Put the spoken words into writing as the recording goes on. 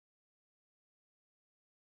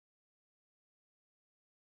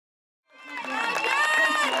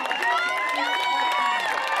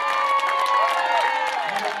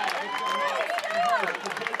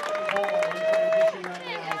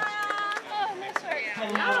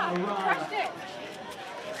Crushed it.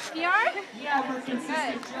 PR? Yeah, we're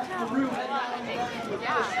consistent. Jeff Maroon. Excellent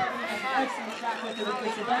track record at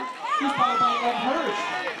this event. He's followed by Ed Hirsch.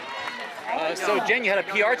 So Jen, you had a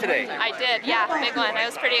PR today. I did, yeah, big one. I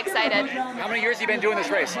was pretty excited. How many years have you been doing this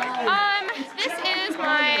race? This is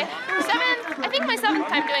my seventh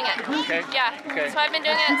time doing it. Okay. Yeah. Okay. So I've been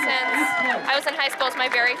doing it since I was in high school. It's my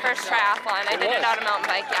very first triathlon. I did it on a mountain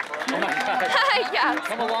bike. Yeah. Oh my gosh. Yeah.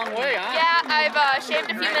 Come a long way, huh? Yeah, I've shaved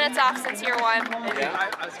a few minutes off since year one. Yeah.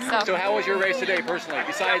 So So how was your race today, personally?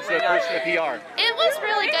 Besides the PR. it was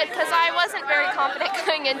really good because I wasn't very confident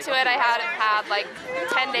going into it. I had like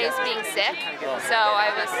 10 days being sick, so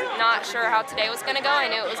I was not sure how today was going to go. I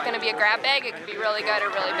knew it was going to be a grab bag. It could be really good or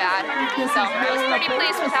really bad. So I was pretty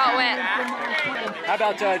pleased with how it went. How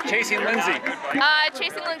about chasing Lindsay?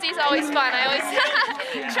 Chasing Lindsay's always fun. I always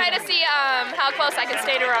try to see how close I can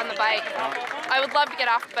stay to her on the bike. I would love to get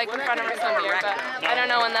off the bike in front of her someday, but I don't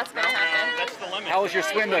know when that's going to happen. How was your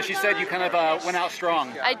swim, though? She said you kind of went out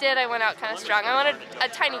strong. I did. I went out kind of strong. I wanted a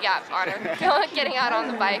tiny gap on her getting out on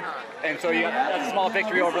the bike. And so you got a small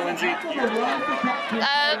victory over Lindsay?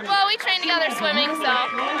 Well, we trained together swimming, so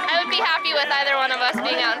I would be happy with either one of us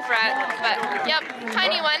being out in front. But, yep,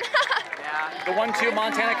 tiny one. The 1-2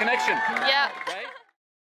 Montana connection. Yeah. Right?